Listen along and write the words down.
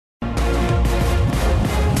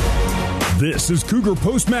This is Cougar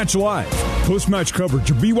Post-Match Live. Post-match coverage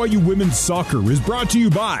of BYU women's soccer is brought to you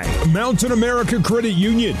by Mountain America Credit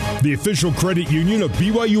Union, the official credit union of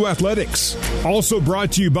BYU Athletics. Also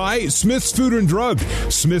brought to you by Smith's Food and Drug.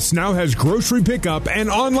 Smith's now has grocery pickup and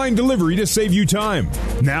online delivery to save you time.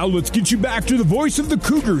 Now let's get you back to the voice of the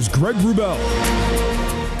Cougars, Greg Wrubell.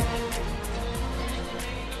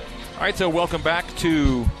 All right, so welcome back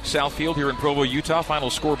to Southfield here in Provo, Utah. Final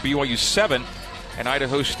score, BYU 7 and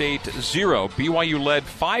Idaho State 0. BYU led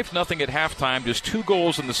 5-0 at halftime, just 2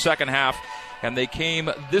 goals in the second half, and they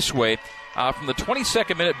came this way. From the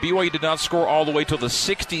 22nd minute, BYU did not score all the way till the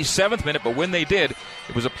 67th minute, but when they did,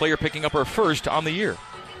 it was a player picking up her first on the year.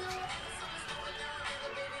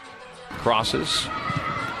 Crosses.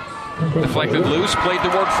 Deflected loose, played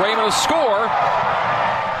toward frame, and a score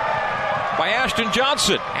by Ashton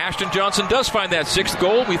Johnson. Ashton Johnson does find that 6th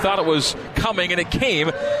goal. We thought it was coming, and it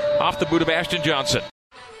came off the boot of Ashton Johnson.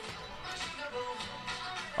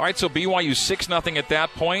 All right, so BYU 6-0 at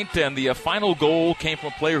that point, and the final goal came from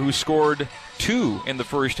a player who scored 2 in the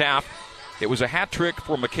first half. It was a hat trick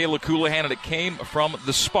for Michaela Colohan, and it came from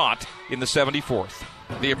the spot in the 74th.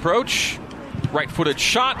 The approach, right-footed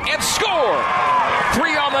shot, and score!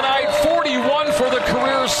 3 on the night, 41 for the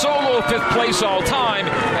career solo 5th place all time,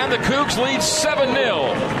 and the Cougs lead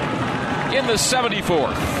 7-0 in the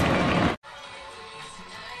 74th.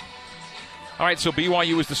 All right, so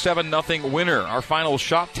BYU is the 7-0 winner. Our final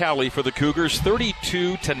shot tally for the Cougars,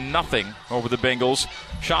 32-0 over the Bengals.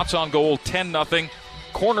 Shots on goal, 10-0.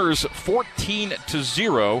 Corners,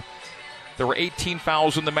 14-0. There were 18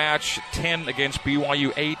 fouls in the match, 10 against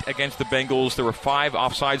BYU, 8 against the Bengals. There were 5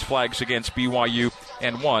 offsides flags against BYU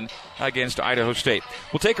and 1 against Idaho State.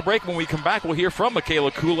 We'll take a break. When we come back, we'll hear from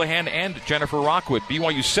Michaela Colohan and Jennifer Rockwood.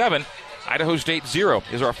 BYU 7, Idaho State 0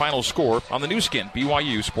 is our final score on the new skin,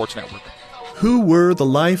 BYU Sports Network. Who were the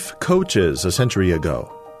life coaches a century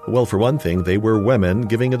ago? Well, for one thing, they were women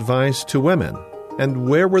giving advice to women. And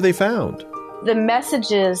where were they found? The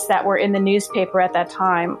messages that were in the newspaper at that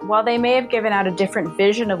time, while they may have given out a different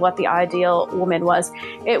vision of what the ideal woman was,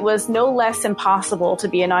 it was no less impossible to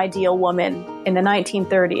be an ideal woman in the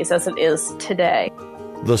 1930s as it is today.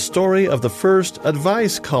 The story of the first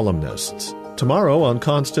advice columnists. Tomorrow on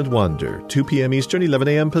Constant Wonder, 2 p.m. Eastern, 11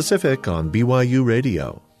 a.m. Pacific on BYU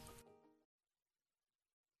Radio.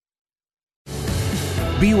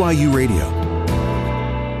 BYU Radio.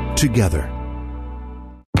 Together.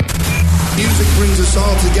 Music brings us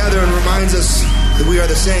all together and reminds us that we are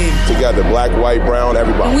the same. Together, black, white, brown,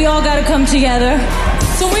 everybody. And we all got to come together.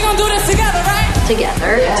 So we're going to do this together, right?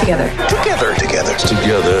 Together. Together. Together. Together.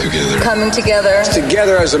 Together. Together. Coming together.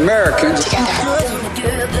 Together as Americans. Together.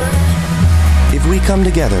 If we come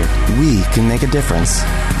together, we can make a difference.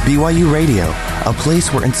 BYU Radio, a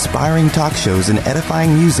place where inspiring talk shows and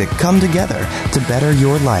edifying music come together to better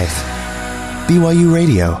your life. BYU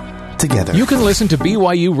Radio. Together. You can listen to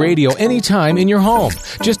BYU Radio anytime in your home.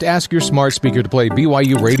 Just ask your smart speaker to play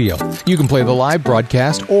BYU Radio. You can play the live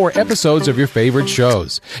broadcast or episodes of your favorite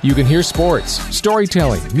shows. You can hear sports,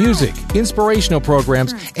 storytelling, music, inspirational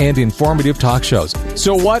programs, and informative talk shows.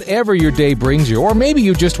 So whatever your day brings you, or maybe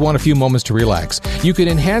you just want a few moments to relax, you can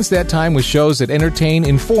enhance that time with shows that entertain,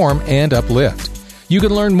 inform, and uplift. You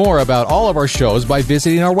can learn more about all of our shows by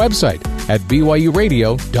visiting our website at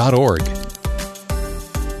byuradio.org.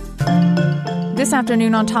 This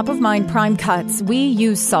afternoon on Top of Mind Prime Cuts, we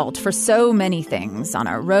use salt for so many things. On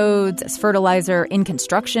our roads, as fertilizer, in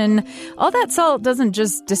construction. All that salt doesn't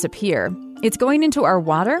just disappear. It's going into our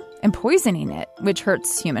water and poisoning it, which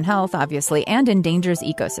hurts human health, obviously, and endangers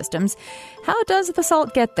ecosystems. How does the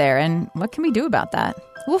salt get there, and what can we do about that?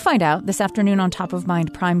 We'll find out this afternoon on Top of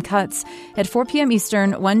Mind Prime Cuts at 4 p.m.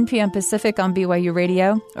 Eastern, 1 p.m. Pacific on BYU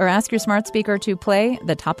Radio, or ask your smart speaker to play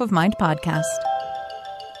the Top of Mind podcast.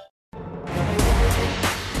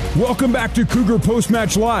 Welcome back to Cougar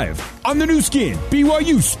Post-Match Live on the new skin,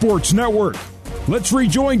 BYU Sports Network. Let's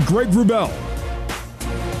rejoin Greg Wrubell.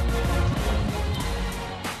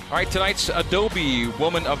 All right, tonight's Adobe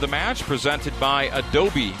Woman of the Match, presented by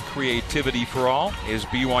Adobe Creativity for All, is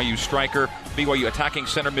BYU striker, BYU attacking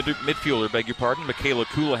center midfielder, Michaela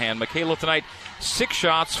Colohan. Michaela tonight, 6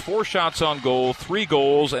 shots, 4 shots on goal, 3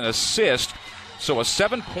 goals, and assist. So a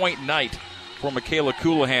 7-point night for Michaela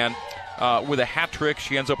Colohan. With a hat trick,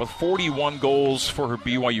 she ends up with 41 goals for her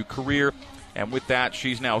BYU career. And with that,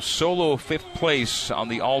 she's now solo 5th place on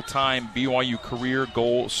the all-time BYU career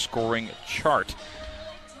goal scoring chart.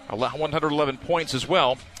 111 points as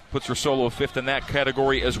well. Puts her solo 5th in that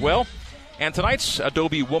category as well. And tonight's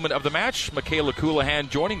Adobe Woman of the Match, Michaela Colohan,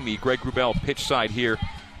 joining me, Greg Wrubell, pitch side here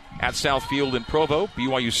at Southfield in Provo.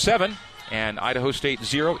 BYU 7 And Idaho State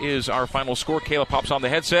 0 is our final score. Kayla pops on the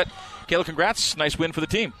headset. Kayla, congrats. Nice win for the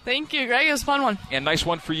team. Thank you, Greg. It was a fun one. And nice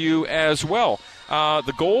one for you as well.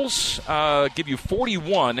 The goals give you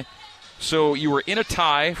 41. So you were in a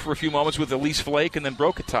tie for a few moments with Elise Flake and then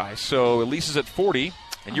broke a tie. So Elise is at 40,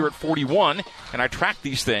 and you're at 41. And I tracked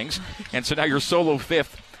these things. And so now you're solo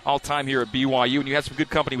fifth all-time here at BYU. And you had some good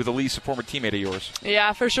company with Elise, a former teammate of yours.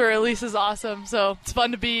 Yeah, for sure. Elise is awesome. So it's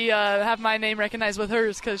fun to be have my name recognized with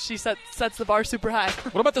hers because she sets the bar super high.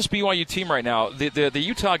 What about this BYU team right now? The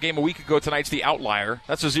Utah game a week ago tonight's the outlier.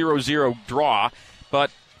 That's a 0-0 draw.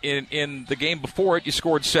 But in the game before it, you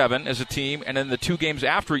scored 7 as a team. And then the 2 games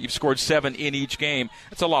after it, you've scored 7 in each game.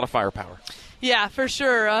 That's a lot of firepower. Yeah, for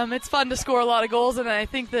sure. It's fun to score a lot of goals, and I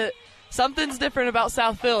think that something's different about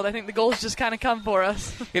Southfield. I think the goals just kind of come for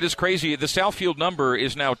us. It is crazy. The Southfield number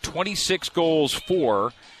is now 26 goals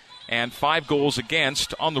for and 5 goals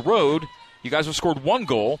against. On the road, you guys have scored 1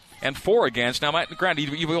 goal and 4 against. Now, granted,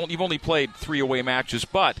 you've only played 3 away matches,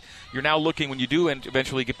 but you're now looking, when you do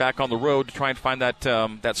eventually get back on the road, to try and find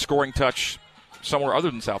that scoring touch somewhere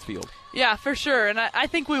other than Southfield. Yeah, for sure, and I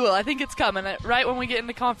think we will. I think it's coming. Right when we get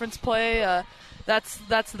into conference play,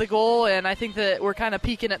 that's the goal, and I think that we're kind of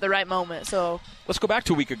peaking at the right moment. So let's go back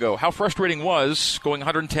to a week ago. How frustrating was going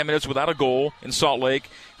 110 minutes without a goal in Salt Lake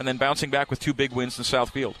and then bouncing back with 2 big wins in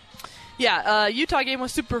Southfield? Yeah, Utah game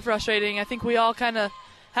was super frustrating. I think we all kind of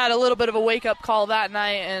had a little bit of a wake-up call that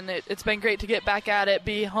night, and it's been great to get back at it,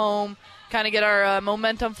 be home, kind of get our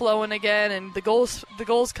momentum flowing again, and the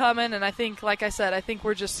goals coming. And I think, like I said, I think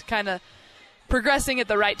we're just kind of progressing at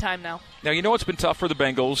the right time now. Now, you know it's been tough for the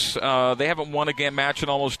Bengals. They haven't won a match in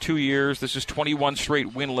almost 2 years. This is 21 straight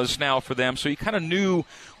winless now for them. So you kind of knew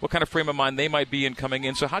what kind of frame of mind they might be in coming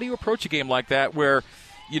in. So how do you approach a game like that where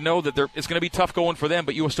you know that it's going to be tough going for them,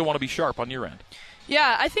 but you still want to be sharp on your end?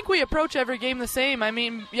 Yeah, I think we approach every game the same. I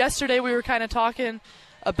mean, yesterday we were kind of talking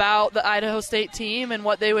about the Idaho State team and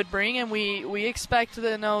what they would bring, and we expect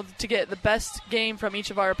to get the best game from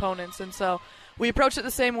each of our opponents. And so we approach it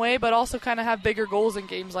the same way, but also kind of have bigger goals in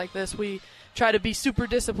games like this. We try to be super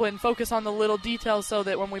disciplined, focus on the little details so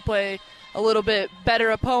that when we play a little bit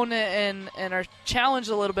better opponent and are challenged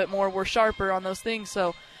a little bit more, we're sharper on those things.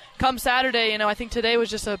 So come Saturday, I think today was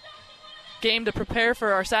just a game to prepare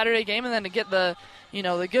for our Saturday game and then to get the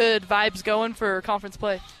good vibes going for conference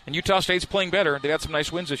play. And Utah State's playing better. They've had some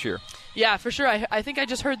nice wins this year. Yeah, for sure. I think I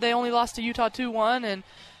just heard they only lost to Utah 2-1, and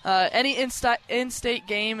any in-state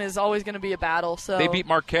game is always going to be a battle. So they beat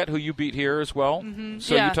Marquette, who you beat here as well. Mm-hmm.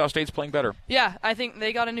 So yeah. Utah State's playing better. Yeah, I think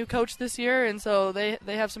they got a new coach this year, and so they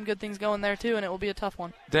have some good things going there too, and it will be a tough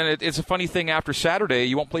one. Then it's a funny thing. After Saturday,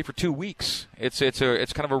 you won't play for 2 weeks. It's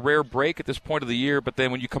kind of a rare break at this point of the year. But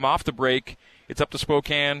then when you come off the break, it's up to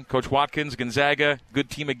Spokane, Coach Watkins, Gonzaga, good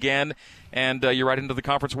team again, and you're right into the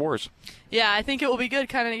conference wars. Yeah, I think it will be good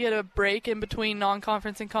kind of to get a break in between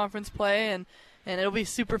non-conference and conference play, and it'll be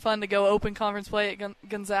super fun to go open conference play at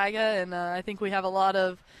Gonzaga, and I think we have a lot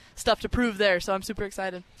of stuff to prove there, so I'm super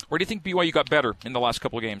excited. Where do you think BYU got better in the last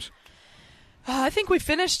couple of games? I think we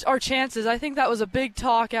finished our chances. I think that was a big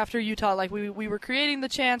talk after Utah. Like, we were creating the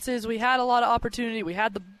chances. We had a lot of opportunity. We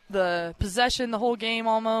had the possession the whole game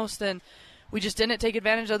almost, and we just didn't take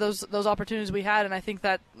advantage of those opportunities we had, and I think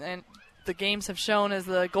that and the games have shown as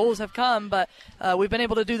the goals have come, but we've been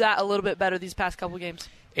able to do that a little bit better these past couple games.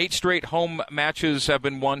 8 straight home matches have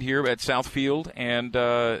been won here at Southfield, and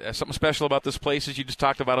something special about this place, as you just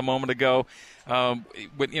talked about a moment ago.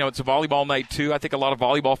 It's a volleyball night, too. I think a lot of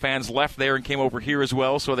volleyball fans left there and came over here as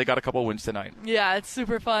well, so they got a couple of wins tonight. Yeah, it's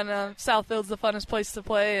super fun. Southfield's the funnest place to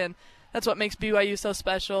play, and that's what makes BYU so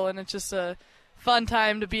special, and it's just a fun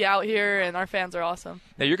time to be out here, and our fans are awesome.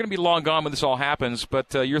 Now, you're going to be long gone when this all happens,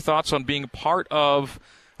 but your thoughts on being part of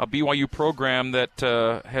a BYU program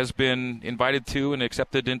that has been invited to and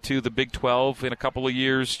accepted into the Big 12 in a couple of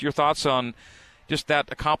years. Your thoughts on just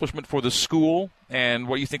that accomplishment for the school and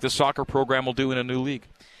what you think the soccer program will do in a new league?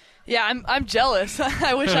 Yeah, I'm jealous.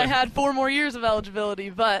 I wish I had 4 more years of eligibility,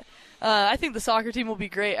 but I think the soccer team will be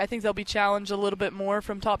great. I think they'll be challenged a little bit more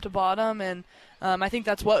from top to bottom, and I think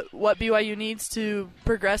that's what BYU needs to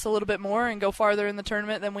progress a little bit more and go farther in the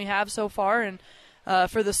tournament than we have so far. And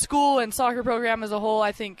for the school and soccer program as a whole,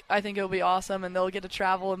 I think it'll be awesome, and they'll get to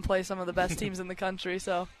travel and play some of the best teams in the country.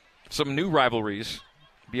 So, some new rivalries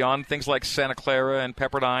beyond things like Santa Clara and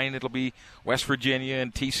Pepperdine. It'll be West Virginia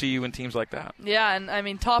and TCU and teams like that. Yeah, and I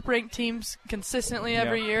mean top-ranked teams consistently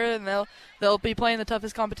every year, and they'll be playing the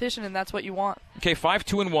toughest competition, and that's what you want. Okay,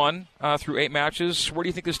 5-2-1 through 8 matches. Where do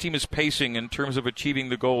you think this team is pacing in terms of achieving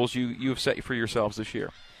the goals you've set for yourselves this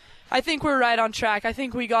year? I think we're right on track. I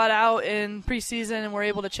think we got out in preseason and were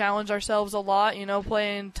able to challenge ourselves a lot,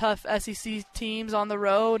 playing tough SEC teams on the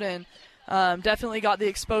road, and definitely got the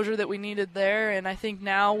exposure that we needed there. And I think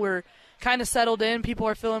now we're kind of settled in. People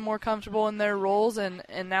are feeling more comfortable in their roles, and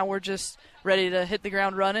now we're just ready to hit the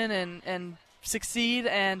ground running and succeed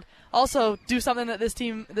and also do something that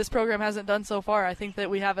this program hasn't done so far. I think that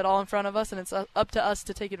we have it all in front of us, and it's up to us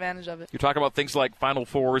to take advantage of it. You're talking about things like Final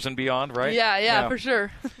Fours and beyond, right? Yeah, for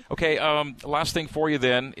sure. Okay, last thing for you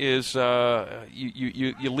then is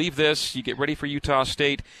you leave this, you get ready for Utah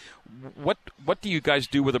State. What do you guys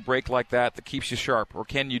do with a break like that keeps you sharp, or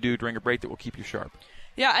can you do during a break that will keep you sharp?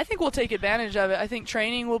 Yeah, I think we'll take advantage of it. I think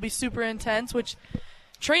training will be super intense, which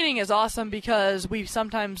training is awesome because we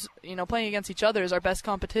sometimes, playing against each other is our best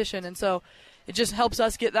competition, and so it just helps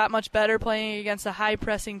us get that much better. Playing against a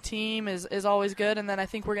high-pressing team is always good, and then I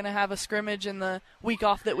think we're going to have a scrimmage in the week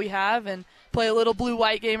off that we have and play a little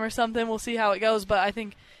blue-white game or something. We'll see how it goes, but I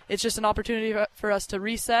think it's just an opportunity for us to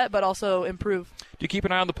reset but also improve. Do you keep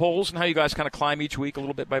an eye on the polls and how you guys kind of climb each week a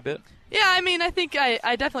little bit by bit? Yeah, I think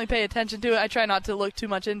I definitely pay attention to it. I try not to look too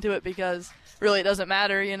much into it because really it doesn't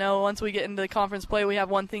matter. Once we get into the conference play, we have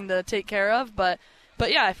one thing to take care of. But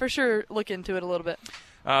yeah, I for sure look into it a little bit.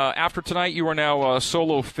 After tonight, you are now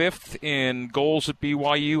solo 5th in goals at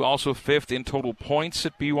BYU, also 5th in total points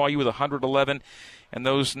at BYU with 111, and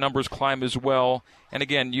those numbers climb as well. And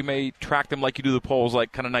again, you may track them like you do the polls,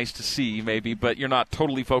 like kind of nice to see maybe, but you're not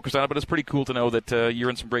totally focused on it. But it's pretty cool to know that you're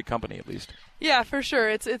in some great company at least. Yeah, for sure.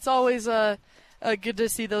 It's always good to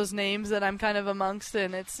see those names that I'm kind of amongst,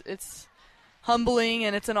 and it's humbling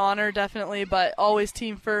and it's an honor definitely, but always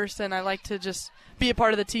team first, and I like to just be a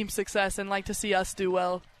part of the team's success and like to see us do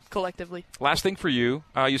well collectively. Last thing for you,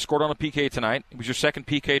 you scored on a PK tonight. It was your second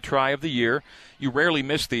PK try of the year. You rarely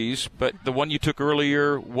miss these, but the one you took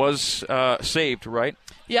earlier was saved, right?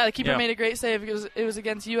 Yeah, the keeper made a great save because it was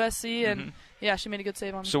against USC, and she made a good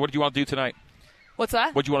save on me. So what did you want to do tonight? What's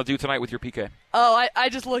that? What did you want to do tonight with your PK? Oh, I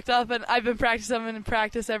just looked up, and I've been practicing. I'm in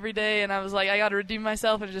practice every day, and I was like, I got to redeem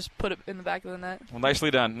myself and just put it in the back of the net. Well,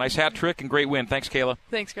 nicely done. Nice hat trick and great win. Thanks, Kayla.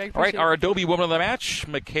 Thanks, Greg. All right, our Adobe Woman of the Match,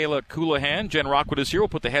 Michaela Coulihan. Jen Rockwood is here. We'll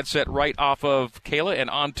put the headset right off of Kayla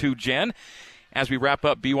and onto Jen as we wrap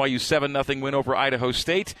up BYU's 7-0 win over Idaho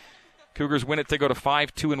State. Cougars win it to go to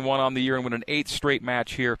 5-2-1 on the year and win an 8th straight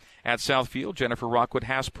match here at Southfield. Jennifer Rockwood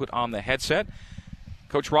has put on the headset.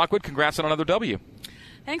 Coach Rockwood, congrats on another W.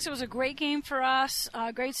 Thanks. It was a great game for us.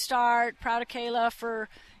 Great start. Proud of Kayla for,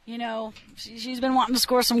 she's been wanting to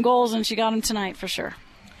score some goals, and she got them tonight for sure.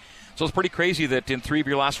 So it's pretty crazy that in 3 of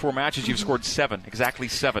your last 4 matches you've scored 7, exactly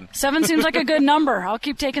 7. 7 seems like a good number. I'll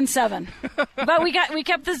keep taking 7. But we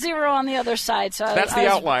kept the 0 on the other side, so that's the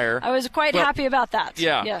outlier. I was quite happy about that.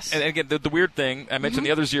 Yeah. Yes. And again, the weird thing I mentioned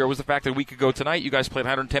the other 0 was the fact that a week ago tonight you guys played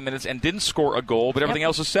 110 minutes and didn't score a goal, but everything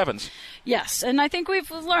else is 7s. Yes, and I think we've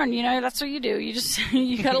learned. That's what you do.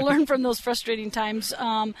 You got to learn from those frustrating times.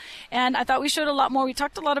 And I thought we showed a lot more. We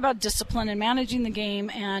talked a lot about discipline and managing the game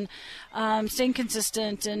and staying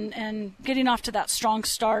consistent and getting off to that strong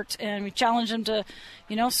start. And we challenged them to,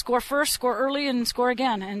 score first, score early, and score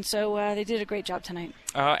again. And so they did a great job tonight.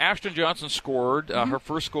 Ashton Johnson scored her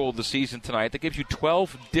first goal of the season tonight. That gives you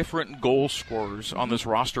 12 different goal scorers on this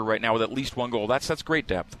roster right now with at least 1 goal. That's great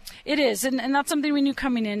depth. It is, and that's something we knew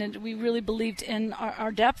coming in. And we really believed in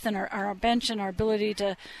our depth and our bench and our ability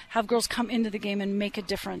to have girls come into the game and make a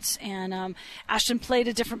difference. And Ashton played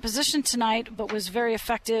a different position tonight, but was very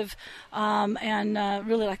effective and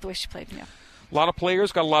really liked the way she played. Yeah. A lot of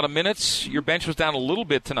players got a lot of minutes. Your bench was down a little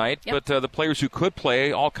bit tonight, but the players who could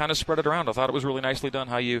play all kind of spread it around. I thought it was really nicely done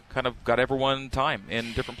how you kind of got everyone time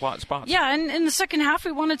in different spots. Yeah, and in the second half,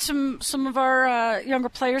 we wanted some of our younger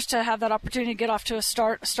players to have that opportunity to get off to a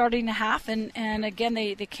starting half, and again,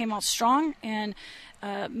 they came out strong and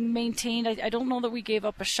maintained. I don't know that we gave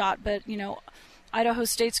up a shot, but, Idaho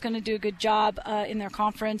State's going to do a good job in their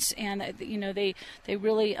conference, and they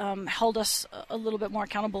really held us a little bit more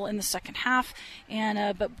accountable in the second half.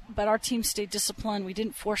 And but our team stayed disciplined. We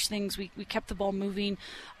didn't force things. We kept the ball moving,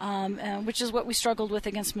 which is what we struggled with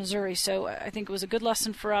against Missouri. So I think it was a good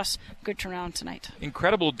lesson for us. Good turnaround tonight.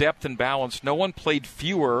 Incredible depth and balance. No one played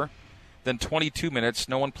fewer than 22 minutes.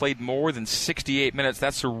 No one played more than 68 minutes.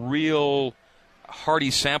 That's a real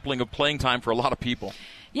hearty sampling of playing time for a lot of people.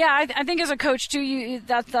 Yeah, I think as a coach, too,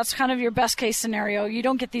 that's kind of your best case scenario. You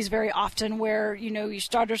don't get these very often where, your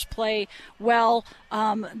starters play well,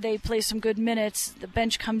 they play some good minutes, the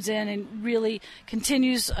bench comes in and really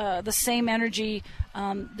continues the same energy,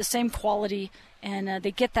 the same quality, and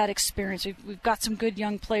they get that experience. We've got some good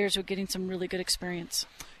young players who are getting some really good experience.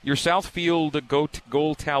 Your Southfield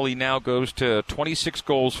goal tally now goes to 26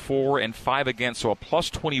 goals for and 5 against, so a plus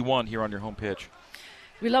 21 here on your home pitch.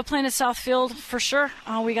 We love playing at Southfield for sure.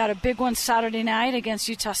 We got a big one Saturday night against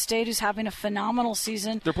Utah State, who's having a phenomenal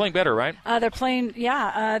season. They're playing better, right? They're playing,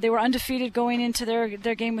 they were undefeated going into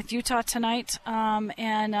their game with Utah tonight,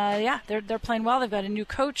 they're playing well. They've got a new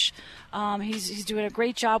coach. He's doing a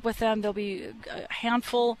great job with them. They'll be a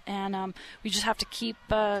handful, and we just have to keep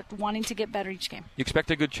wanting to get better each game. You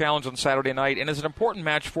expect a good challenge on Saturday night, and it's an important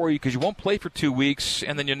match for you because you won't play for 2 weeks,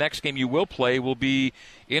 and then your next game you will play will be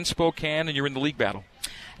in Spokane, and you're in the league battle.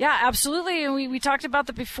 Yeah, absolutely. And we talked about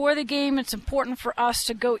that before the game. It's important for us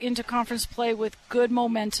to go into conference play with good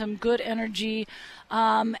momentum, good energy.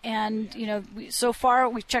 So far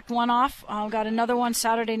we've checked one off. Got another one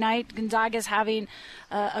Saturday night. Gonzaga's having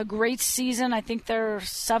a great season. I think they're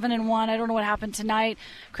 7-1. I don't know what happened tonight.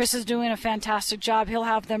 Chris is doing a fantastic job. He'll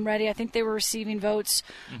have them ready. I think they were receiving votes.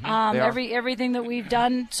 Everything that we've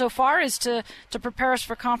done so far is to prepare us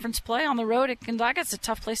for conference play on the road at Gonzaga. It's a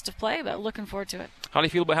tough place to play, but looking forward to it. How do you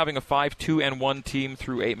feel about having a 5-2-1 team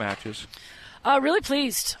through 8 matches? Really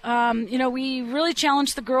pleased. We really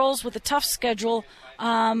challenged the girls with a tough schedule.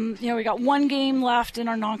 We got one game left in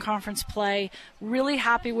our non-conference play. Really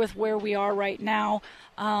happy with where we are right now.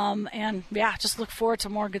 Just look forward to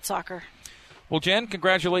more good soccer. Well, Jen,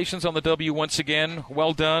 congratulations on the W once again.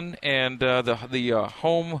 Well done. And the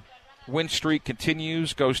home win streak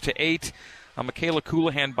continues, goes to 8. Michaela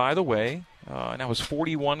Coulihan, by the way, now has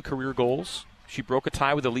 41 career goals. She broke a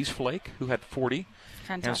tie with Elise Flake, who had 40.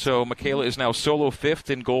 Fantastic. And so Michaela is now solo 5th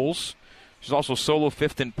in goals. She's also solo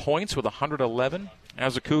 5th in points with 111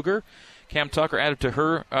 as a Cougar. Cam Tucker added to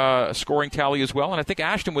her scoring tally as well. And I think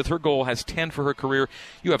Ashton, with her goal, has 10 for her career.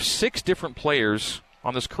 You have 6 different players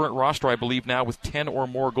on this current roster, I believe, now with 10 or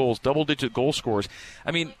more goals, double-digit goal scorers.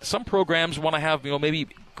 I mean, some programs want to have, maybe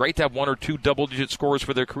great to have 1 or 2 double-digit scorers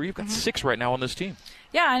for their career. You've got 6 right now on this team.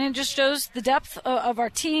 Yeah, and it just shows the depth of our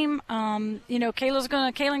team.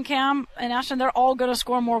 Kaylin, Cam, and Ashton, they're all going to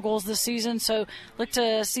score more goals this season. So look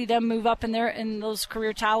to see them move up in those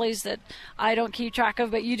career tallies that I don't keep track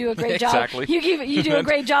of, but you do a great job. Exactly. You do a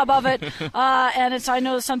great job of it, and I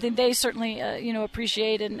know it's something they certainly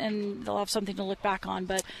appreciate, and they'll have something to look back on.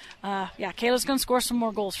 But Kayla's going to score some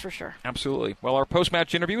more goals for sure. Absolutely. Well, our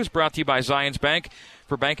post-match interview is brought to you by Zions Bank.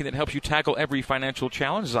 For banking that helps you tackle every financial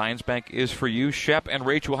challenge, Zions Bank is for you. Shep and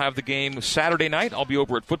Rachel will have the game Saturday night. I'll be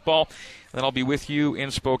over at football. Then I'll be with you in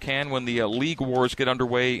Spokane when the league wars get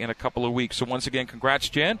underway in a couple of weeks. So once again, congrats,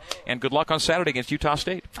 Jen, and good luck on Saturday against Utah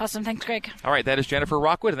State. Awesome. Thanks, Greg. All right, that is Jennifer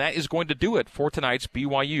Rockwood, and that is going to do it for tonight's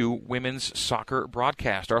BYU women's soccer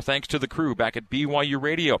broadcast. Our thanks to the crew back at BYU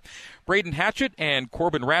Radio. Braden Hatchett and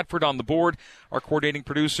Corbin Radford on the board. Our coordinating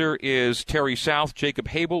producer is Terry South. Jacob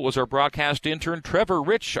Habel was our broadcast intern. Trevor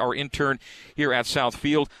Rich, our intern here at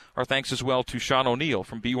Southfield. Our thanks as well to Sean O'Neill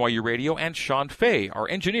from BYU Radio and Sean Fay, our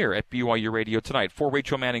engineer at BYU Radio tonight. For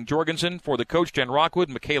Rachel Manning-Jorgensen, for the coach Jen Rockwood,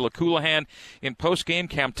 Michaela Coulihan in postgame,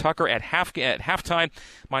 Cam Tucker at halftime.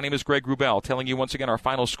 My name is Greg Wrubell, telling you once again our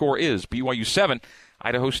final score is BYU 7,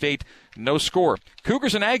 Idaho State no score.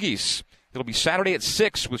 Cougars and Aggies. It'll be Saturday at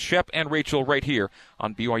 6 with Shep and Rachel right here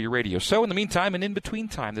on BYU Radio. So in the meantime and in between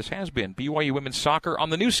time, this has been BYU Women's Soccer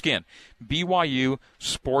on the new skin, BYU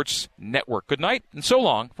Sports Network. Good night and so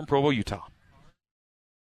long from Provo, Utah.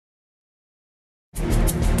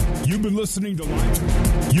 You've been listening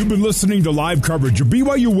to live coverage of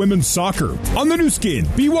BYU Women's Soccer on the new skin,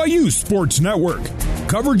 BYU Sports Network.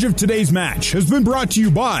 Coverage of today's match has been brought to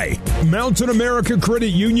you by Mountain America Credit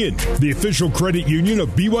Union, the official credit union of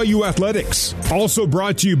BYU Athletics. Also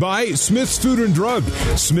brought to you by Smith's Food and Drug.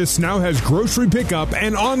 Smith's now has grocery pickup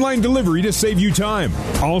and online delivery to save you time.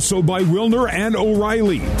 Also by Wilner and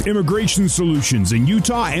O'Reilly, immigration solutions in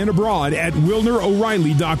Utah and abroad at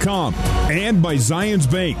WilnerO'Reilly.com. And by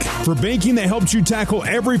Zions Bank. For banking that helps you tackle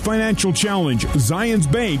every financial challenge,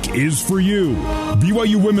 Zions Bank is for you.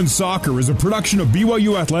 BYU Women's Soccer is a production of BYU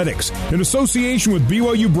Athletics in association with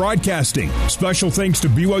BYU Broadcasting. Special thanks to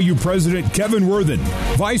BYU President Kevin Worthen,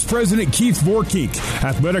 Vice President Keith Vorkink,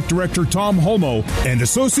 Athletic Director Tom Holmo, and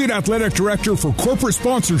Associate Athletic Director for Corporate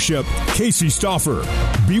Sponsorship, Casey Stauffer.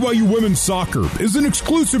 BYU Women's Soccer is an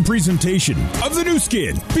exclusive presentation of the new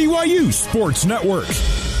skin, BYU Sports Network.